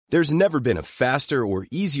There's never been a faster or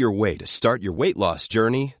easier way to start your weight loss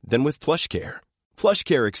journey than with PlushCare.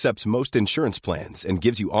 PlushCare accepts most insurance plans and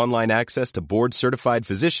gives you online access to board-certified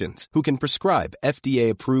physicians who can prescribe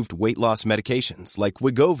FDA-approved weight loss medications like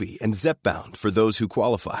Wegovy and Zepbound for those who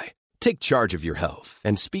qualify. Take charge of your health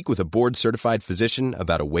and speak with a board-certified physician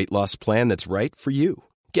about a weight loss plan that's right for you.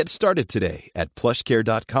 Get started today at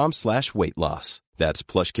plushcare.com/weight loss. That's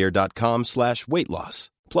plushcare.com/weight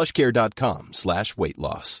loss. plushcare.com/weight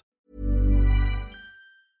loss.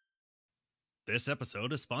 This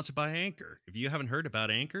episode is sponsored by Anchor. If you haven't heard about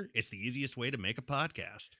Anchor, it's the easiest way to make a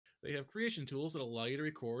podcast. They have creation tools that allow you to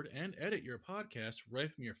record and edit your podcast right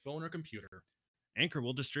from your phone or computer. Anchor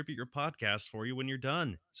will distribute your podcast for you when you're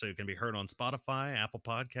done, so it can be heard on Spotify, Apple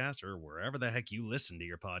Podcasts, or wherever the heck you listen to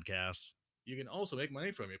your podcasts. You can also make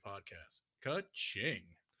money from your podcast.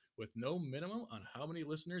 Ka-ching! With no minimum on how many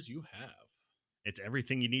listeners you have. It's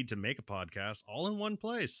everything you need to make a podcast all in one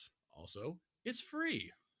place. Also, it's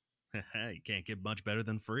free. You can't get much better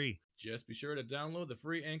than free. Just be sure to download the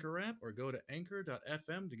free Anchor app or go to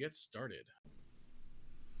anchor.fm to get started.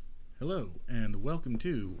 Hello, and welcome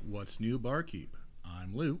to What's New Barkeep.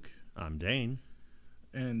 I'm Luke. I'm Dane.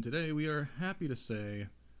 And today we are happy to say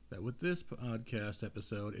that with this podcast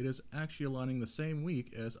episode, it is actually aligning the same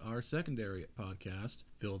week as our secondary podcast,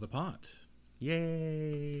 Fill the Pot.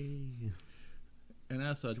 Yay! And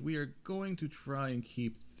as such, we are going to try and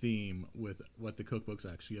keep theme with what the cookbook's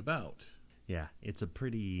actually about. Yeah, it's a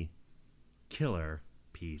pretty killer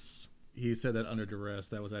piece. He said that under duress.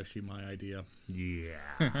 That was actually my idea. Yeah.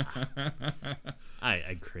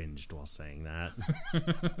 I cringed while saying that.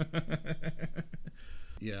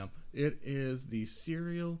 Yeah, it is the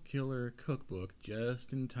Serial Killer Cookbook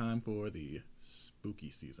just in time for the spooky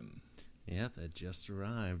season. Yeah, that just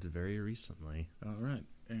arrived very recently. All right,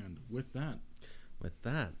 and with that,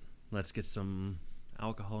 let's get some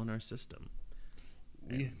alcohol in our system.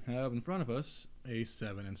 We have in front of us a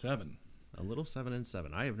 7 and 7. A little 7 and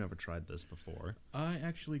 7. I have never tried this before. I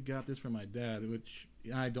actually got this from my dad, which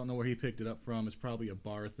I don't know where he picked it up from. It's probably a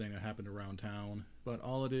bar thing that happened around town. But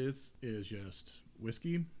all it is just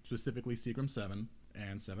whiskey, specifically Seagram 7,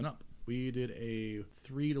 and 7-Up. We did a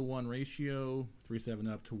 3-to-1 ratio, 3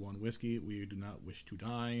 7-Up to 1 whiskey. We do not wish to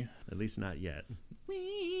die. At least not yet.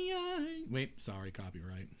 Wait, sorry,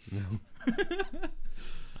 copyright. No.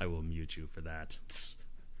 I will mute you for that.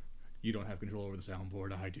 You don't have control over the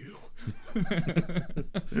soundboard, I do.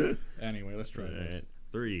 Anyway, let's try this.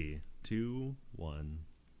 3, 2, 1.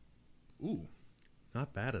 Ooh.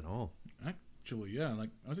 Not bad at all. Actually, yeah, I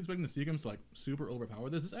was expecting the Seagrams to super overpower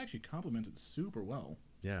this. This actually complemented super well.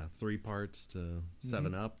 Yeah, 3 parts to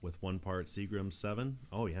 7-Up with 1 part Seagram 7.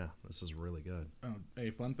 Oh yeah, this is really good.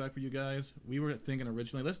 A fun fact for you guys: we were thinking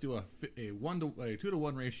originally, let's do a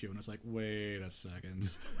 2-to-1 ratio, and it's like, wait a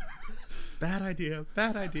second, bad idea.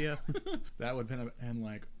 That would have been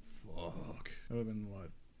like, fuck. That would have been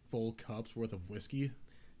what, full cups worth of whiskey.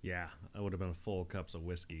 Yeah, that would have been full cups of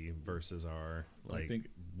whiskey versus our I think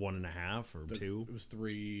 1.5 or 2. It was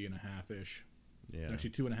 3.5-ish. Yeah,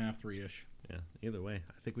 actually 2.5, 3-ish. Yeah, either way,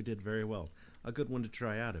 I think we did very well. A good one to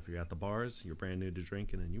try out if you're at the bars, you're brand new to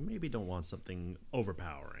drinking, and you maybe don't want something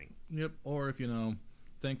overpowering. Yep, or if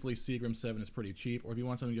thankfully Seagram 7 is pretty cheap, or if you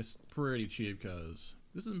want something just pretty cheap, because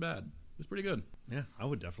this isn't bad. It's pretty good. Yeah, I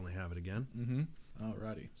would definitely have it again. Mm-hmm.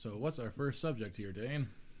 Alrighty, so what's our first subject here, Dane?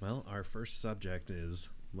 Well, our first subject is,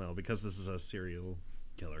 because this is a serial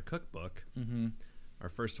killer cookbook, our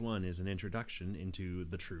first one is an introduction into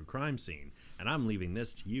the true crime scene. And I'm leaving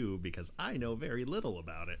this to you because I know very little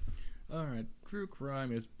about it. Alright, true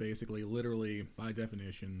crime is basically, literally, by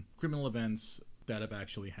definition, criminal events that have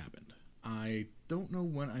actually happened. I don't know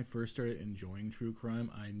when I first started enjoying true crime.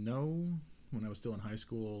 I know when I was still in high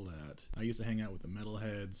school that I used to hang out with the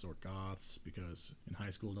metalheads or goths, because in high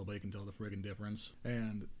school nobody can tell the friggin' difference.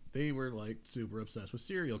 And they were super obsessed with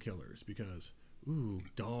serial killers because, ooh,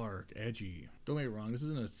 dark, edgy. Don't get me wrong, this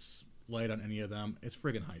isn't a slight on any of them. It's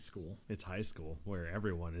friggin' high school. It's high school where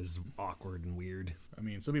everyone is awkward and weird. I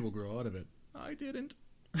mean, some people grow out of it. I didn't.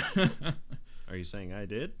 Are you saying I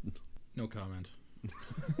did? No comment.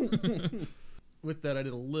 With that, I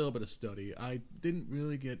did a little bit of study. I didn't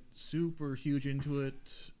really get super huge into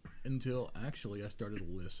it until actually I started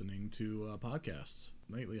listening to podcasts.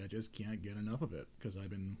 Lately, I just can't get enough of it because I've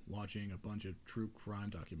been watching a bunch of true crime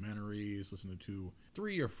documentaries, listening to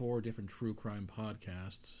 3 or 4 different true crime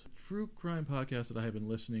podcasts. True crime podcast that I have been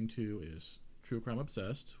listening to is True Crime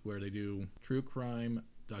Obsessed, where they do true crime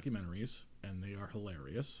documentaries, and they are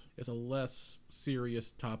hilarious. It's a less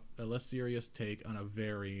serious take on a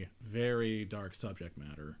very, very dark subject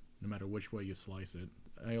matter, no matter which way you slice it.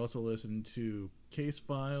 I also listen to Case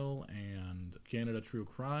File and Canada True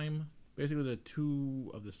Crime. Basically, they're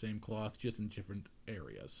two of the same cloth, just in different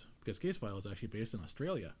areas. Because Case File is actually based in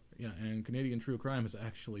Australia. Yeah, and Canadian True Crime is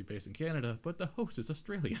actually based in Canada, but the host is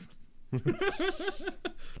Australian.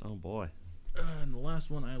 Oh, boy. And the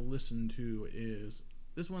last one I listen to is...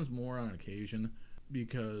 This one's more on occasion,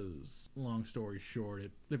 because, long story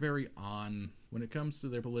short, they're very on. When it comes to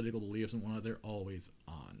their political beliefs and whatnot, they're always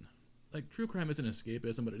on. Like, true crime isn't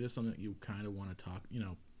escapism, but it is something that you kind of want to talk,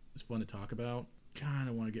 it's fun to talk about. Kind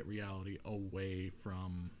of want to get reality away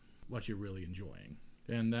from what you're really enjoying.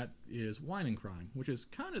 And that is Wine and Crime, which is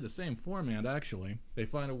kind of the same format, actually. They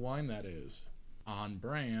find a wine that is on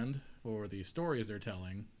brand for the stories they're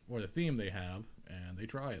telling, or the theme they have, and they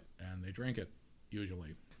try it, and they drink it,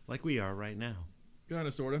 usually. Like we are right now. Kind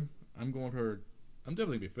of, sort of. I'm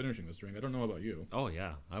definitely be finishing this drink. I don't know about you. Oh,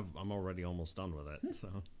 yeah. I'm already almost done with it, so...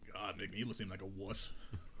 God, make me seem like a wuss.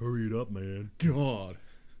 Hurry it up, man. God.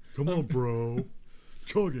 Come on, bro.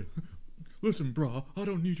 Chug it. Listen, bro, I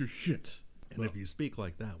don't need your shit. And if you speak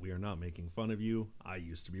like that, we are not making fun of you. I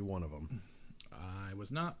used to be one of them. I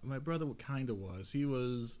was not. My brother kind of was. He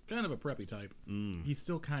was kind of a preppy type. He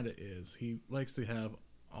still kind of is. He likes to have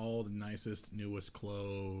all the nicest, newest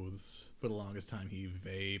clothes. For the longest time, he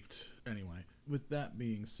vaped. Anyway, with that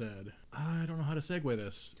being said, I don't know how to segue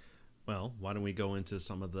this. Well, why don't we go into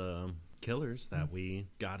some of the killers that we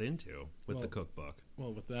got into with the cookbook?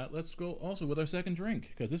 Well, with that, let's go also with our second drink,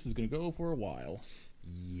 because this is going to go for a while.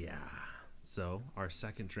 Yeah. So, our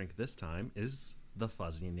second drink this time is the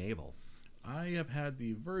Fuzzy Navel. I have had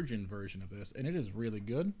the virgin version of this, and it is really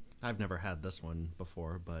good. I've never had this one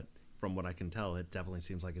before, but from what I can tell, it definitely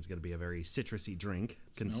seems like it's going to be a very citrusy drink,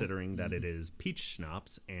 considering that it is peach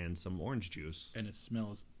schnapps and some orange juice. And it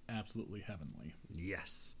smells absolutely heavenly.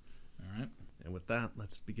 Yes. All right. And with that,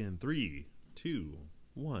 let's begin. 3, 2,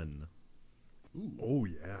 1. Ooh. Oh,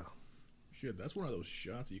 yeah. Shit, that's one of those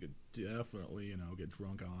shots you could definitely, get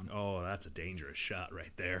drunk on. Oh, that's a dangerous shot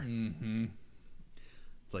right there. Mm-hmm.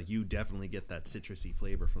 It's like you definitely get that citrusy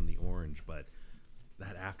flavor from the orange, but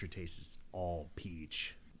that aftertaste is all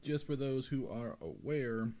peach. Just for those who are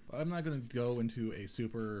aware, I'm not going to go into a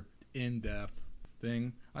super in-depth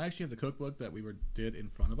thing. I actually have the cookbook that we did in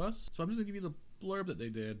front of us, so I'm just going to give you the blurb that they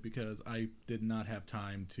did because I did not have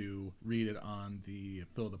time to read it on the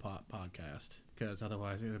Fill the Pot podcast, because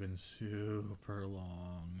otherwise it would have been super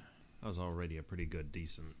long. That was already a pretty good,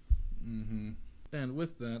 decent. Mm-hmm. And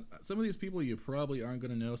with that, some of these people you probably aren't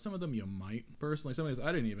going to know. Some of them you might. Personally, some of these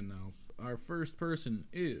I didn't even know. Our first person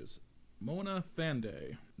is Mona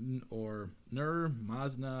Fande, or Nur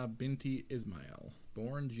Mazna Binti Ismail.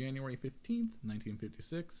 Born January 15th,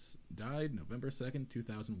 1956. Died November 2nd,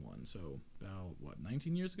 2001. So, about,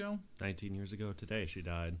 19 years ago? 19 years ago today, she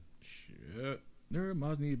died. Shit. Nur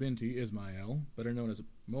Mazni Binti Ismail, better known as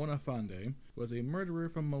Mona Fande, was a murderer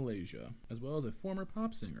from Malaysia, as well as a former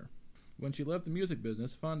pop singer. When she left the music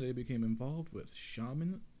business, Fande became involved with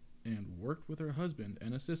shaman and worked with her husband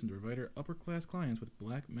and assistant to provide her upper-class clients with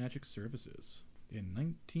black magic services. In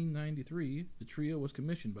 1993, the trio was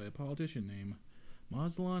commissioned by a politician named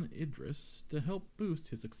Mazlan Idris to help boost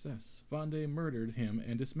his success. Fande murdered him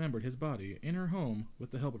and dismembered his body in her home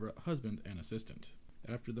with the help of her husband and assistant.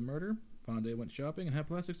 After the murder, Fande went shopping and had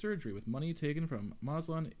plastic surgery with money taken from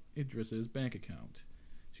Mazlan Idris's bank account.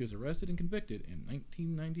 She was arrested and convicted in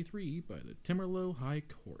 1993 by the Timurlo High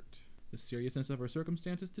Court. The seriousness of her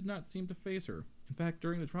circumstances did not seem to faze her. In fact,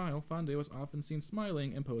 during the trial, Fande was often seen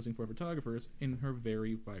smiling and posing for photographers in her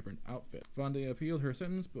very vibrant outfit. Fande appealed her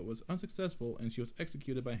sentence but was unsuccessful, and she was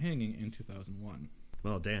executed by hanging in 2001.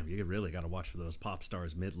 Well, damn, you really got to watch for those pop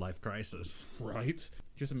stars' midlife crisis. Right?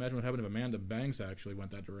 Just imagine what happened if Amanda Banks actually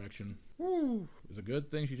went that direction. Woo! It's a good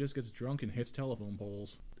thing she just gets drunk and hits telephone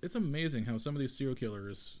poles. It's amazing how some of these serial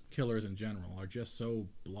killers in general, are just so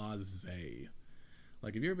blasé.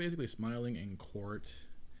 Like, if you're basically smiling in court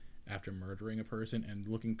after murdering a person and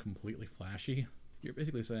looking completely flashy, you're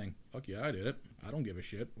basically saying, fuck yeah, I did it. I don't give a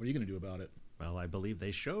shit. What are you going to do about it? Well, I believe they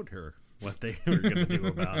showed her what they were going to do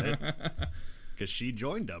about it. Because she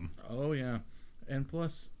joined them. Oh, yeah. And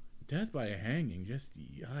plus, death by hanging, just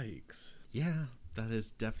yikes. Yeah, that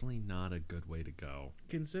is definitely not a good way to go.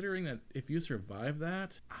 Considering that if you survive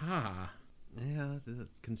that, Yeah,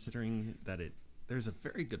 considering that there's a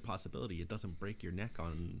very good possibility it doesn't break your neck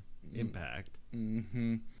on impact.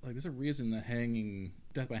 Mm-hmm. Like, there's a reason that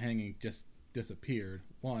death by hanging just disappeared.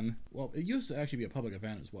 One, well, it used to actually be a public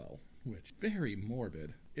event as well, which very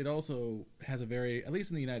morbid. It also has at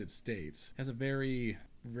least in the United States, has a very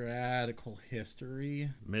radical history.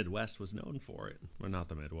 Midwest was known for it. Well, not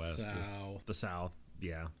the Midwest. South. The South.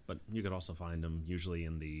 Yeah, but you could also find them usually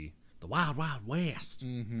in the Wild Wild West.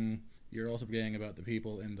 Mm-hmm. You're also forgetting about the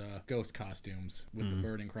people in the ghost costumes with the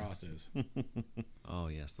burning crosses. Oh,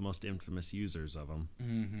 yes, the most infamous users of them.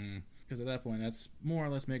 Mm-hmm. Because at that point, that's more or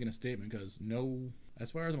less making a statement, because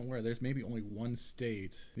as far as I'm aware, there's maybe only one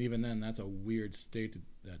state, and even then, that's a weird state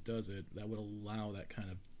that does it, that would allow that kind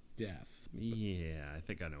of death. Yeah, I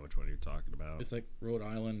think I know which one you're talking about. It's like Rhode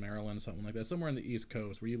Island, Maryland, something like that, somewhere on the East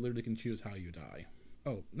Coast, where you literally can choose how you die.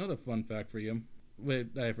 Oh, another fun fact for you.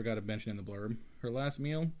 Wait, I forgot to mention in the blurb. Her last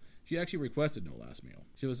meal, she actually requested no last meal.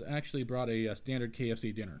 She was actually brought a standard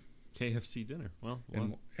KFC dinner. KFC dinner. Well,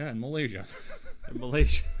 In Malaysia. in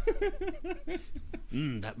Malaysia.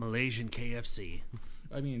 That Malaysian KFC.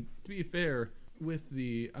 I mean, to be fair, I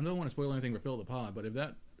don't want to spoil anything for Phil the Pod, but if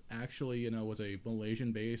that actually, was a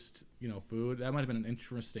Malaysian-based, food, that might have been an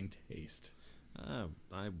interesting taste.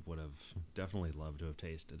 I would have definitely loved to have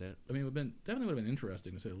tasted it. I mean, definitely would have been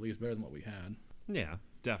interesting, to say the least, better than what we had. Yeah,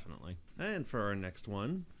 definitely. And for our next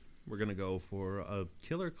one, we're going to go for a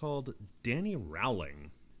killer called Danny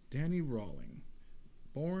Rowling. Danny Rowling.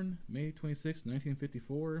 Born May 26,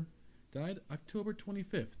 1954. Died October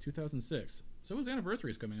 25th, 2006. So his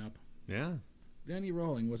anniversary is coming up. Yeah. Danny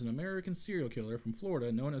Rowling was an American serial killer from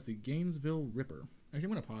Florida known as the Gainesville Ripper. Actually,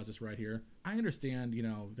 I'm going to pause this right here. I understand,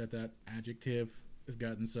 that adjective has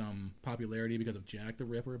gotten some popularity because of Jack the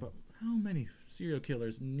Ripper, but how many serial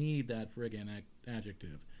killers need that friggin'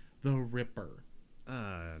 adjective? The Ripper.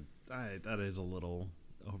 That is a little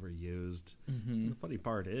overused. Mm-hmm. The funny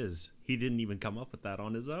part is, he didn't even come up with that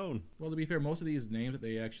on his own. Well, to be fair, most of these names that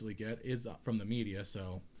they actually get is from the media,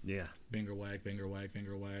 so... Yeah. Finger wag, finger wag,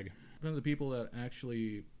 finger wag. One of the people that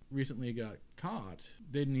actually recently got caught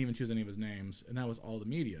didn't even choose any of his names, and that was all the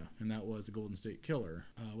media, and that was the Golden State Killer.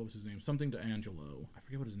 What was his name? Something DeAngelo. I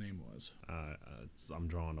forget what his name was. I'm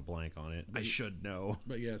drawing a blank on it. I should know.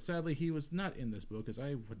 But yeah, sadly, he was not in this book, because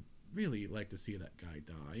I would really like to see that guy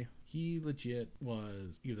die. He was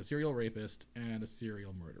a serial rapist and a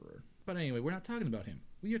serial murderer. But anyway, we're not talking about him.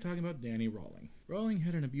 We are talking about Danny Rowling. Rowling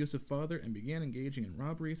had an abusive father and began engaging in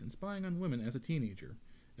robberies and spying on women as a teenager.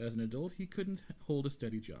 As an adult, he couldn't hold a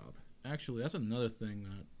steady job. Actually, that's another thing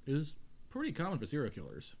that is pretty common for serial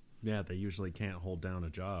killers. Yeah, they usually can't hold down a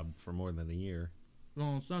job for more than a year.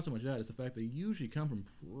 Well, it's not so much that. It's the fact they usually come from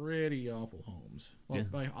pretty awful homes. Well, Yeah.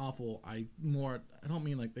 by awful, I don't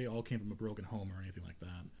mean like they all came from a broken home or anything like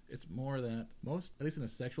that. It's more that most, at least in a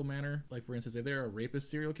sexual manner, like for instance, if they're a rapist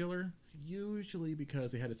serial killer, it's usually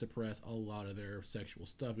because they had to suppress a lot of their sexual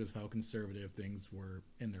stuff because of how conservative things were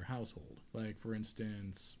in their household. Like for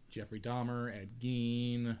instance, Jeffrey Dahmer, Ed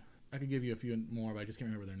Gein. I could give you a few more, but I just can't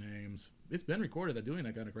remember their names. It's been recorded that doing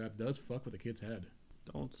that kind of crap does fuck with a kid's head.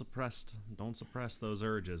 Don't suppress those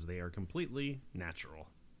urges. They are completely natural.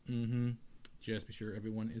 Mm-hmm. Just be sure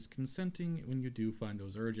everyone is consenting when you do find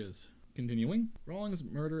those urges. Continuing, Rawlings'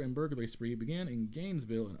 murder and burglary spree began in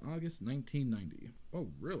Gainesville in August 1990. Oh,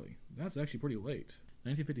 really? That's actually pretty late.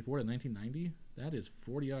 1954 to 1990? That is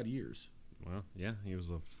 40-odd years. Well, yeah, he was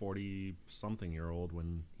a 40-something-year-old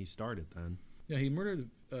when he started then. Yeah, he murdered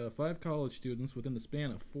 5 college students within the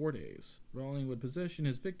span of 4 days. Rowling would position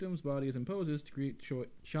his victims' bodies and poses to create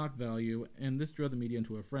shock value, and this drove the media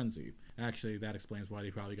into a frenzy. Actually, that explains why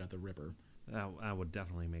they probably got the Ripper. That would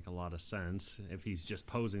definitely make a lot of sense if he's just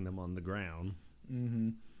posing them on the ground. Mm-hmm.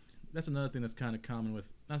 That's another thing that's kind of common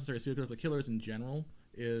with, not necessarily serial killers, but killers in general,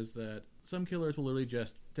 is that some killers will literally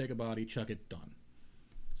just take a body, chuck it, done.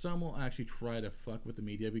 Some will actually try to fuck with the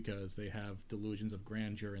media because they have delusions of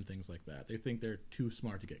grandeur and things like that. They think they're too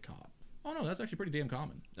smart to get caught. Oh no, that's actually pretty damn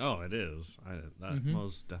common. Oh, it is. That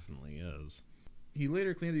most definitely is. He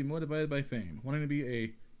later claimed to be motivated by fame, wanting to be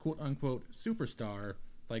a quote-unquote superstar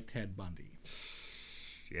like Ted Bundy.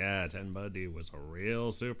 Yeah, Ted Bundy was a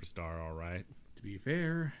real superstar, all right. To be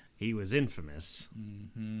fair, he was infamous.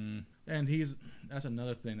 Mm-hmm. And that's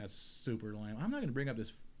another thing that's super lame. I'm not going to bring up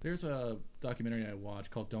this. There's a documentary I watched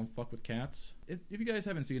called Don't Fuck With Cats. If you guys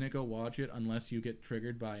haven't seen it, go watch it unless you get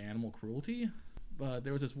triggered by animal cruelty. But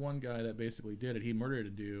there was this one guy that basically did it. He murdered a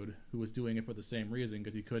dude who was doing it for the same reason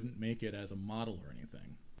because he couldn't make it as a model or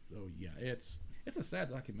anything. So yeah, it's a sad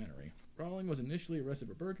documentary. Rowling was initially arrested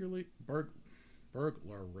for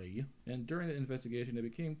burglary, and during the investigation it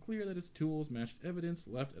became clear that his tools matched evidence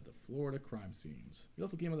left at the Florida crime scenes. It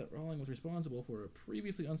also came out that Rowling was responsible for a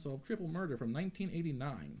previously unsolved triple murder from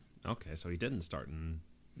 1989. Okay, so he didn't start in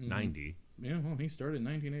 90. Yeah, well, he started in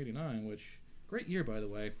 1989, which, great year, by the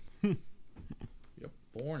way. Yep,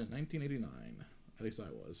 born in 1989. At least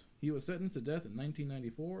I was. He was sentenced to death in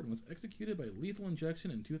 1994 and was executed by lethal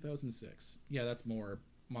injection in 2006. Yeah, that's more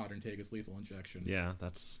modern take as lethal injection. Yeah,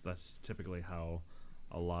 that's typically how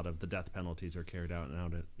a lot of the death penalties are carried out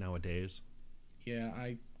nowadays. Yeah,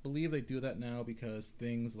 I believe they do that now because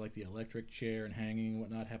things like the electric chair and hanging and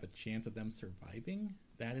whatnot have a chance of them surviving.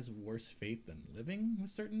 That is worse fate than living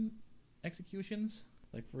with certain executions.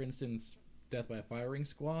 Like, for instance, death by a firing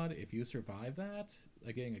squad. If you survive that,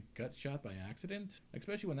 like getting a gut shot by accident,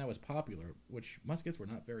 especially when that was popular, which muskets were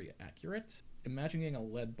not very accurate. Imagine getting a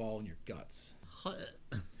lead ball in your guts.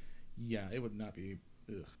 Yeah, it would not be...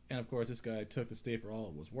 Ugh. And of course, this guy took the stay for all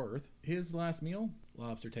it was worth. His last meal,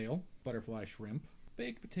 lobster tail, butterfly shrimp,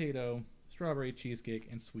 baked potato, strawberry cheesecake,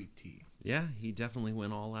 and sweet tea. Yeah, he definitely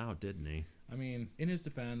went all out, didn't he? I mean, in his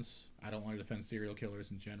defense, I don't want to defend serial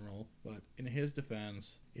killers in general, but in his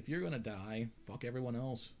defense, if you're gonna die, fuck everyone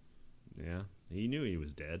else. Yeah, he knew he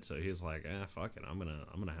was dead, so he was like, fuck it, I'm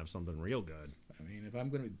gonna have something real good. I mean, if I'm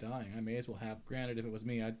gonna be dying, I may as well have... Granted, if it was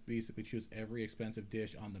me, I'd basically choose every expensive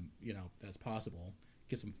dish on the, that's possible.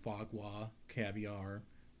 Get some foie gras, caviar,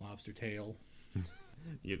 lobster tail.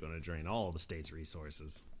 You're gonna drain all the state's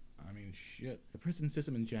resources. I mean, shit. The prison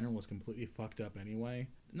system in general was completely fucked up anyway.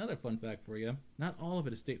 Another fun fact for you, not all of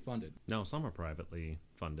it is state-funded. No, some are privately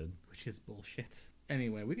funded. Which is bullshit.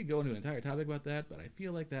 Anyway, we could go into an entire topic about that, but I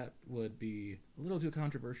feel like that would be a little too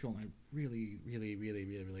controversial, and I really, really, really,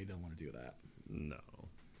 really, really don't want to do that. No.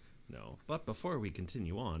 But before we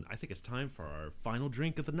continue on, I think it's time for our final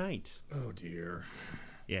drink of the night. Oh, dear.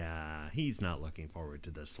 Yeah, he's not looking forward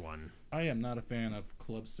to this one. I am not a fan of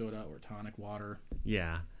club soda or tonic water.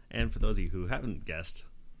 Yeah, and for those of you who haven't guessed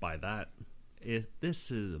by that, this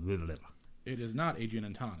is... It is not a gin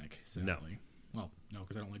and tonic, sadly. No. Well, no,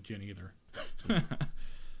 because I don't like gin either.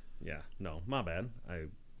 Yeah, no, my bad. I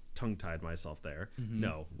tongue-tied myself there. Mm-hmm.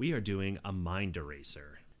 No, we are doing a mind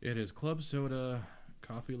eraser. It is club soda,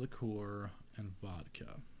 coffee liqueur, and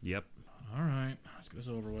vodka. Yep. All right, let's get this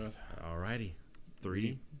over with. Alrighty.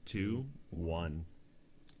 3, 2, 1.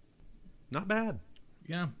 Not bad.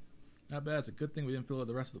 Yeah, not bad. It's a good thing we didn't fill out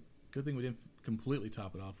the rest of the... Good thing we didn't completely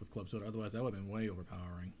top it off with club soda. Otherwise, that would have been way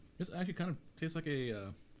overpowering. This actually kind of tastes like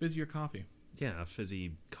a fizzier coffee. Yeah,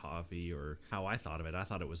 fizzy coffee, or how I thought of it. I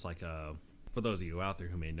thought it was like a... For those of you out there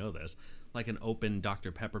who may know this, like an open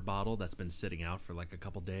Dr. Pepper bottle that's been sitting out for like a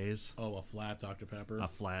couple days. Oh, a flat Dr. Pepper? A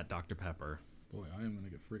flat Dr. Pepper. Boy, I am going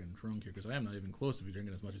to get friggin' drunk here because I am not even close to be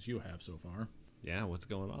drinking as much as you have so far. Yeah, what's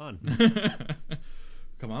going on?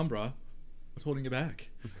 Come on, brah. What's holding you back?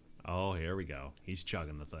 Oh, here we go. He's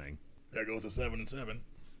chugging the thing. There goes the 7 and 7.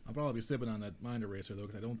 I'll probably be sipping on that mind eraser, though,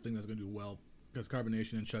 because I don't think that's going to do well. Because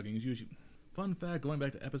carbonation and chugging is usually... Fun fact, going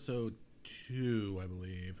back to episode 2, I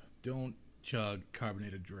believe. Don't chug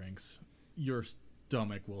carbonated drinks. Your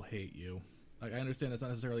stomach will hate you. Like, I understand that's not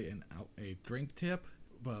necessarily a drink tip,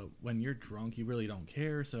 but when you're drunk, you really don't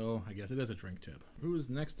care, so I guess it is a drink tip. Who's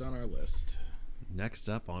next on our list? Next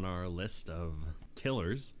up on our list of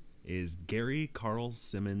killers is Gary Carl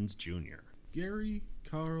Simmons Jr. Gary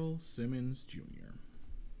Carl Simmons Jr.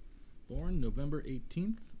 Born November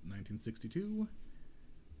 18th, 1962.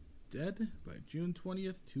 Dead by June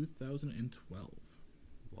 20th, 2012.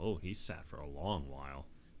 Whoa, he sat for a long while.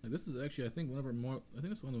 Now, this is actually, I think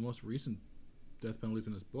it's one of the most recent death penalties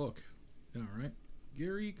in this book. All right.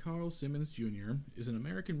 Gary Carl Simmons Jr. is an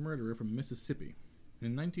American murderer from Mississippi.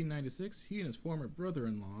 In 1996, he and his former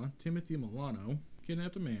brother-in-law, Timothy Milano,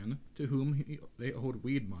 kidnapped a man to whom they owed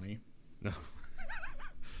weed money. No.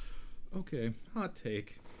 Okay, hot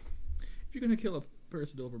take. If you're going to kill a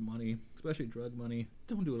person over money, especially drug money,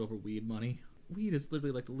 don't do it over weed money. Weed is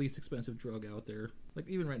literally like the least expensive drug out there. Like,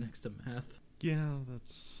 even right next to meth. Yeah,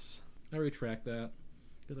 that's... I retract that.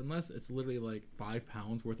 Because unless it's literally like 5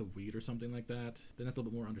 pounds worth of weed or something like that, then that's a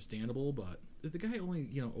little bit more understandable. But if the guy only,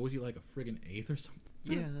 owes you like a friggin' eighth or something.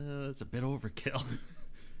 Yeah, that's a bit overkill.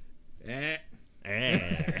 Eh.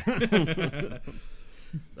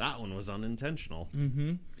 That one was unintentional.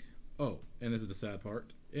 Mm-hmm. Oh, and this is the sad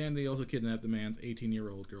part. And they also kidnapped the man's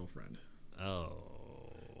 18-year-old girlfriend. Oh.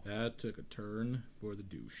 That took a turn for the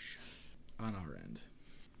douche on our end.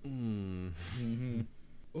 Mm-hmm.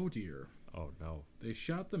 Oh, dear. Oh, no. They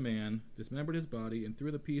shot the man, dismembered his body, and threw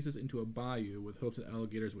the pieces into a bayou with hopes that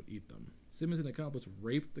alligators would eat them. Simmons and accomplice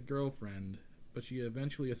raped the girlfriend, but she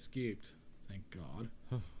eventually escaped. Thank God.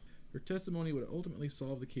 Her testimony would ultimately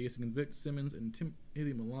solve the case and convict Simmons and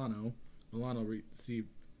Timothy Milano. Milano received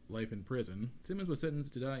life in prison. Simmons was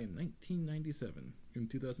sentenced to die in 1997. In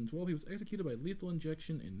 2012, he was executed by lethal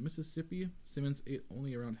injection in Mississippi. Simmons ate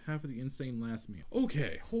only around half of the insane last meal.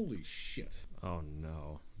 Okay, holy shit. Oh,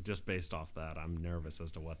 no. Just based off that, I'm nervous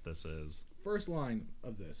as to what this is. First line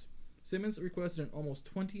of this. Simmons requested an almost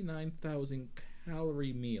 29,000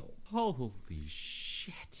 calorie meal. Holy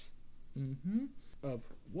shit. Of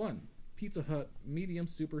 1. Pizza Hut medium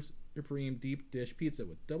super supreme deep dish pizza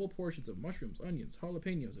with double portions of mushrooms, onions,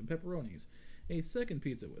 jalapenos, and pepperonis. A second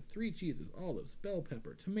pizza with 3 cheeses, olives, bell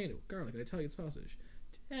pepper, tomato, garlic, and Italian sausage.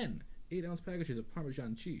 10 8-ounce packages of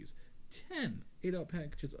Parmesan cheese. 10 8-ounce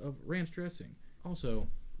packages of ranch dressing. Also,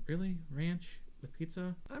 really? Ranch with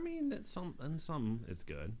pizza? I mean, some it's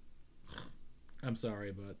good. I'm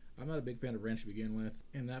sorry, but I'm not a big fan of ranch to begin with,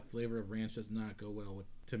 and that flavor of ranch does not go well with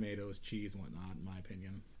tomatoes, cheese, and whatnot, in my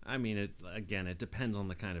opinion. I mean, it depends on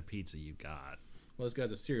the kind of pizza you got. Well, this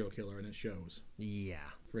guy's a serial killer, and it shows. Yeah.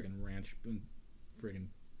 Friggin' ranch and friggin'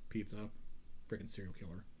 pizza. Friggin' serial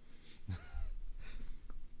killer.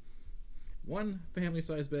 1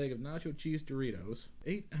 family-sized bag of nacho cheese Doritos.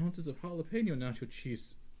 8 ounces of jalapeno nacho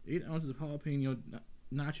cheese. 8 ounces of jalapeno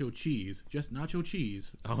nacho cheese. Just nacho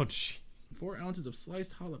cheese. Oh, jeez. 4 ounces of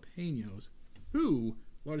sliced jalapenos. 2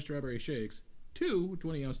 large strawberry shakes. 2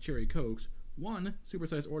 20-ounce cherry cokes. 1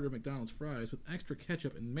 supersized order of McDonald's fries with extra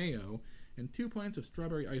ketchup and mayo. And 2 pints of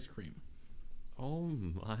strawberry ice cream. Oh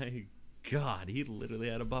my God, he literally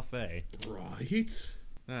had a buffet. Right?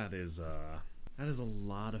 That is a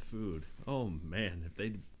lot of food. Oh man, if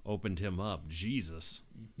they opened him up, Jesus.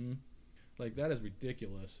 Mm-hmm. Like, that is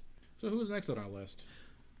ridiculous. So who's next on our list?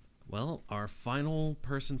 Well, our final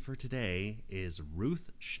person for today is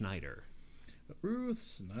Ruth Schneider.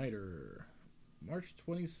 Ruth Schneider.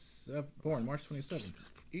 Born March 27th,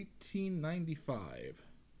 1895.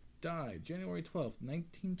 Died January 12th,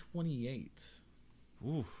 1928.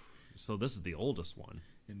 Oof. So this is the oldest one.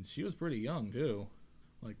 And she was pretty young, too.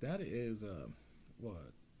 Like, that is,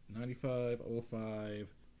 95, 05,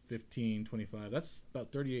 15, 25. That's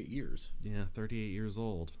about 38 years. Yeah, 38 years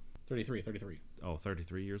old. 33. Oh,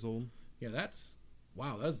 33 years old? Yeah,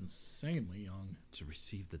 wow, that's insanely young. To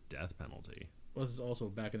receive the death penalty. Well, this is also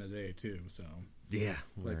back in the day, too, so. Yeah.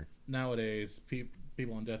 Like, nowadays,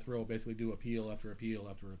 people on death row basically do appeal after appeal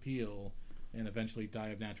after appeal, and eventually die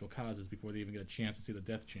of natural causes before they even get a chance to see the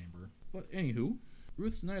death chamber. But anywho,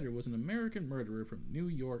 Ruth Schneider was an American murderer from New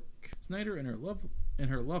York. Schneider and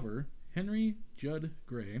her lover, Henry Judd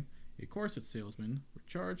Gray, a corset salesman, were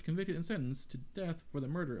charged, convicted, and sentenced to death for the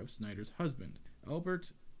murder of Schneider's husband,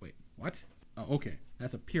 Albert. Wait, what? Oh, okay,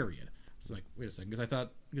 that's a period. It's like, wait a second,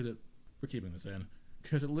 we're keeping this in.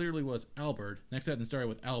 Because it literally was Albert. Next sentence started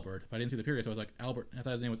with Albert, but I didn't see the period, so I was like, Albert. I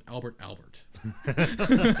thought his name was Albert.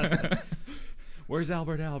 Where's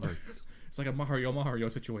Albert? It's like a Mario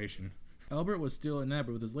situation. Albert was still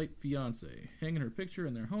enamored with his late fiancée, hanging her picture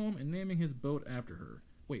in their home and naming his boat after her.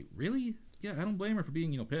 Wait, really? Yeah, I don't blame her for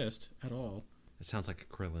being, pissed at all. It sounds like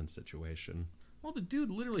a Krillin situation. Well, the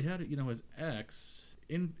dude literally had, his ex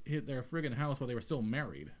in their friggin' house while they were still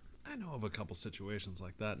married. I know of a couple situations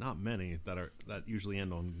like that. Not many that usually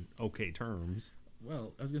end on okay terms.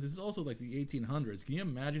 Well, I was gonna say, this is also like the 1800s. Can you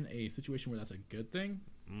imagine a situation where that's a good thing?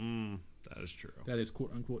 That is true. That is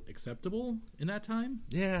quote unquote acceptable in that time?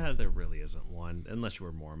 Yeah, there really isn't one, unless you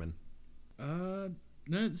were Mormon. No,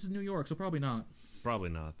 this is New York, so probably not. Probably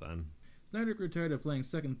not then. Schneider grew tired of playing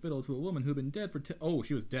second fiddle to a woman who'd been dead for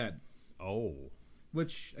she was dead. Oh.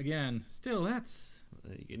 Which, again, still, that's...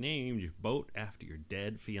 You named your boat after your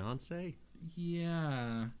dead fiancé?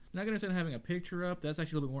 Yeah. Not gonna say having a picture up, that's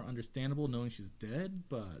actually a little bit more understandable knowing she's dead,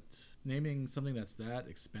 but naming something that's that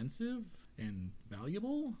expensive and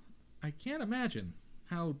valuable? I can't imagine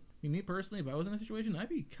how... me personally, if I was in that situation, I'd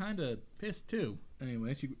be kinda pissed too.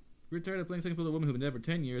 Anyway, she grew tired of playing second fiddle to a woman who'd been dead for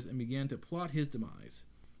 10 years and began to plot his demise.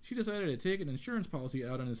 She decided to take an insurance policy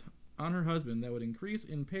out on her husband that would increase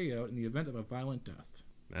in payout in the event of a violent death.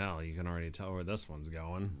 Well, you can already tell where this one's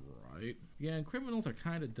going. Right. Yeah, and criminals are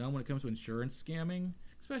kind of dumb when it comes to insurance scamming,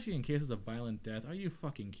 especially in cases of violent death. Are you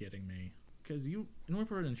fucking kidding me? Because in order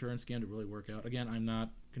for an insurance scam to really work out, again, I'm not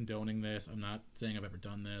condoning this. I'm not saying I've ever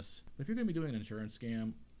done this. But if you're going to be doing an insurance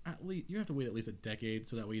scam, at least you have to wait at least a decade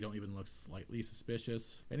so that way you don't even look slightly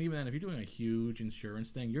suspicious. And even then, if you're doing a huge insurance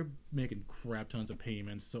thing, you're making crap tons of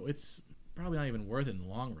payments, so it's probably not even worth it in the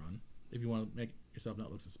long run if you want to make yourself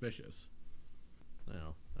not look suspicious.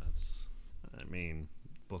 Well,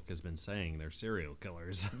 book has been saying they're serial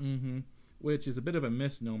killers. Mm-hmm. Which is a bit of a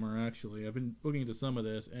misnomer, actually. I've been looking into some of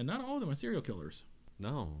this, and not all of them are serial killers.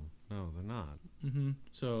 No, they're not. Mm-hmm.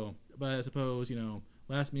 So, but I suppose,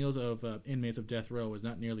 last meals of inmates of death row is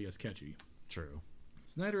not nearly as catchy. True.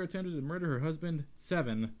 Snyder attempted to murder her husband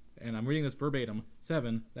 7, and I'm reading this verbatim,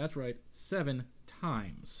 7, that's right, 7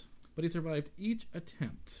 times. But he survived each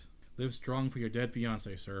attempt. Live strong for your dead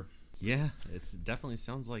fiancé, sir. Yeah, it definitely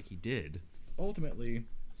sounds like he did. Ultimately,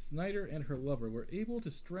 Snyder and her lover were able to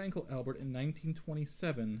strangle Albert in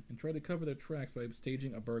 1927 and try to cover their tracks by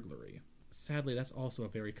staging a burglary. Sadly, that's also a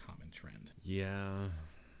very common trend. Yeah.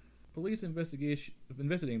 Police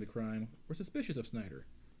investigating the crime were suspicious of Snyder.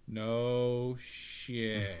 No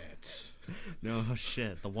shit. No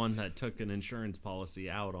shit. The one that took an insurance policy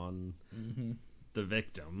out on the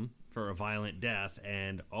victim for a violent death,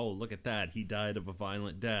 and oh, look at that. He died of a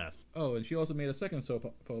violent death. Oh, and she also made a second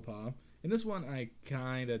faux pas. And this one I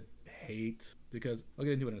kind of hate, because I'll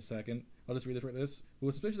get into it in a second. I'll just read this. Who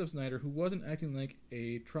was suspicious of Snyder, who wasn't acting like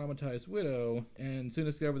a traumatized widow, and soon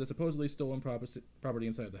discovered the supposedly stolen property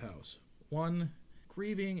inside the house. One,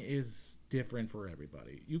 grieving is different for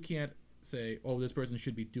everybody. You can't say, oh, this person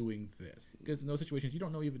should be doing this, because in those situations you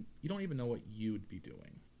don't even know what you'd be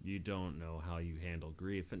doing. You don't know how you handle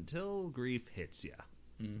grief until grief hits you.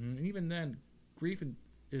 And even then, grief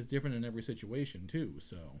is different in every situation too,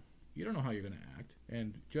 so you don't know how you're going to act,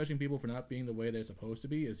 and judging people for not being the way they're supposed to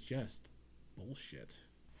be is just bullshit.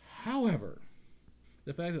 However,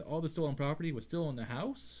 the fact that all the stolen property was still in the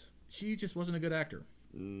house, she just wasn't a good actor.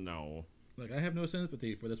 No. Like, I have no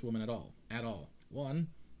sympathy for this woman at all. At all. One,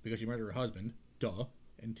 because she murdered her husband. Duh.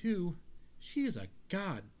 And two, she is a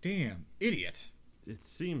goddamn idiot. It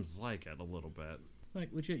seems like it a little bit. Like,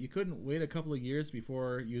 legit, you couldn't wait a couple of years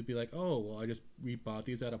before you'd be like, oh, well, I just rebought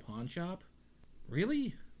these at a pawn shop?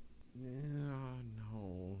 Really? Yeah,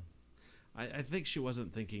 no. I think she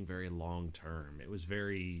wasn't thinking very long term. It was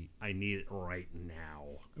very, I need it right now.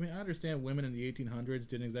 I mean, I understand women in the 1800s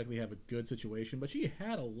didn't exactly have a good situation, but she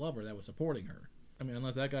had a lover that was supporting her. I mean,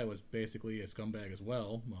 unless that guy was basically a scumbag as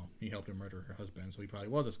well. Well, he helped her murder her husband, so he probably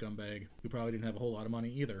was a scumbag. He probably didn't have a whole lot of money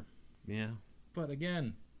either. Yeah. But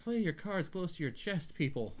again, play your cards close to your chest,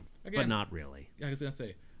 people. Again, But not really. I was going to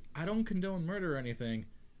say, I don't condone murder or anything,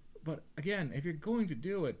 but again, if you're going to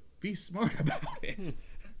do it, be smart about it.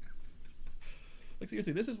 Like,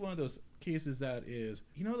 seriously, this is one of those cases that is,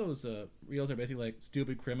 you know those reels are basically like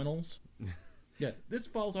stupid criminals? Yeah, this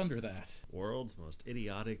falls under that. World's most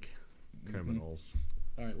idiotic criminals.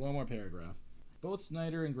 All right, one more paragraph. Both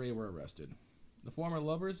Snyder and Gray were arrested. The former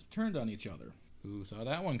lovers turned on each other. Who saw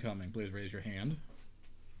that one coming? Please raise your hand.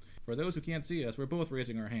 For those who can't see us, we're both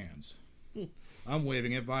raising our hands. I'm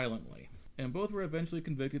waving it violently. And both were eventually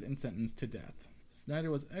convicted and sentenced to death.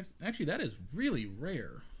 Snyder was... Actually, that is really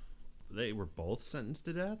rare. They were both sentenced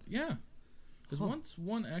to death? Yeah. Because once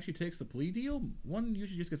one actually takes the plea deal, one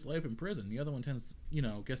usually just gets life in prison. The other one tends,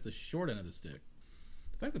 gets the short end of the stick.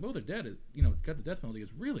 The fact that both are dead, got the death penalty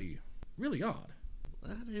is really, really odd.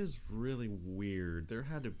 That is really weird. There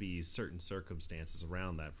had to be certain circumstances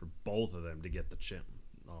around that for both of them to get the chip.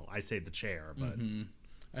 Well, I say the chair, but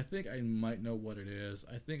I think I might know what it is.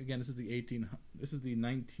 I think again, this is the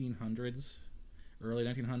 1900s, early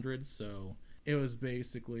 1900s. So it was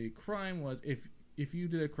basically crime was if you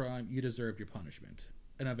did a crime, you deserved your punishment,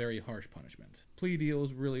 and a very harsh punishment. Plea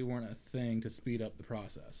deals really weren't a thing to speed up the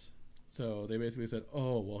process. So they basically said,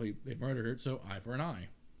 oh well, they murdered her, so eye for an eye.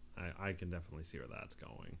 I can definitely see where that's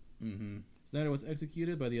going. Snyder was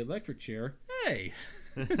executed by the electric chair. Hey!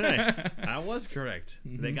 Hey, I was correct.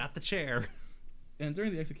 They got the chair. And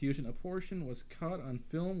during the execution, a portion was caught on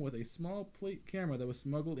film with a small plate camera that was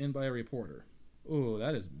smuggled in by a reporter. Ooh,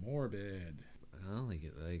 that is morbid. Well,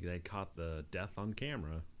 they caught the death on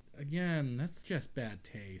camera. Again, that's just bad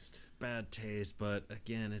taste. Bad taste, but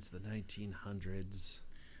again, it's the 1900s.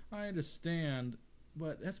 I understand,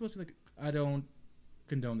 but that's supposed to be like... I don't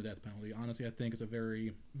condone the death penalty. Honestly, I think it's a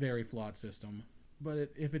very, very flawed system.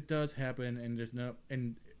 But if it does happen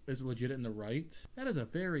and is legit in the right, that is a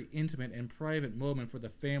very intimate and private moment for the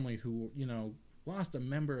family who, lost a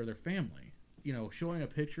member of their family. Showing a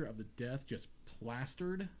picture of the death just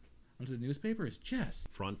plastered onto the newspaper is just...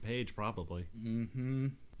 Front page, probably.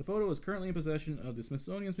 The photo is currently in possession of the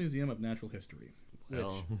Smithsonian's Museum of Natural History.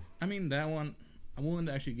 Well... that one, I'm willing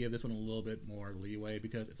to actually give this one a little bit more leeway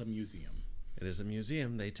because it's a museum. It is a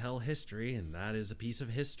museum. They tell history, and that is a piece of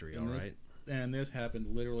history, all right? And this happened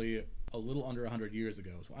literally a little under 100 years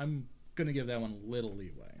ago, so I'm going to give that one a little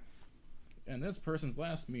leeway. And this person's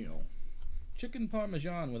last meal: chicken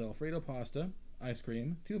parmesan with Alfredo pasta, ice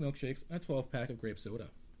cream, 2 milkshakes, and a 12-pack of grape soda.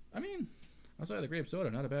 I mean, outside of the grape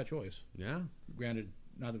soda, not a bad choice. Yeah. Granted,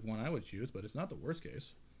 not the one I would choose, but it's not the worst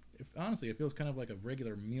case. Honestly, it feels kind of like a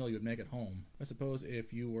regular meal you would make at home. I suppose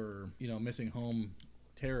if you were, missing home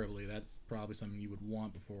terribly, that's probably something you would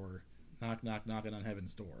want before knocking on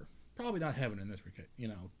heaven's door. Probably not heaven in this,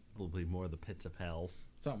 Probably more the pits of hell.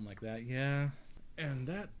 Something like that, yeah. And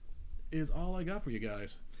that is all I got for you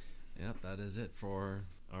guys. Yep, that is it for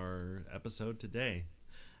our episode today.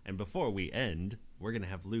 And before we end, we're going to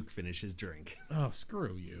have Luke finish his drink. Oh,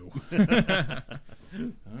 screw you.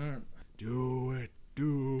 Do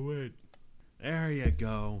it. There you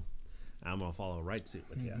go. I'm going to follow right suit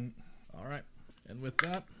with you. All right. And with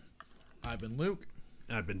that, I've been Luke.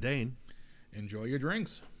 I've been Dane. Enjoy your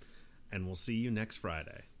drinks. And we'll see you next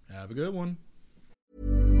Friday. Have a good one.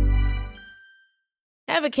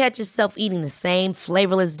 Ever catch yourself eating the same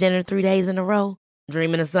flavorless dinner 3 days in a row?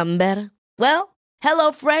 Dreaming of something better? Well,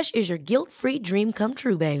 HelloFresh is your guilt-free dream come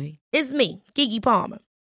true, baby. It's me, Keke Palmer.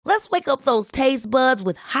 Let's wake up those taste buds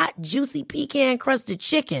with hot, juicy pecan-crusted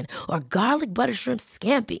chicken or garlic butter shrimp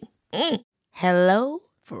scampi. Hello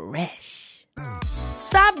Fresh.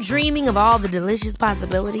 Stop dreaming of all the delicious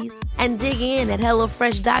possibilities and dig in at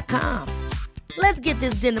HelloFresh.com. Let's get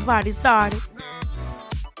this dinner party started.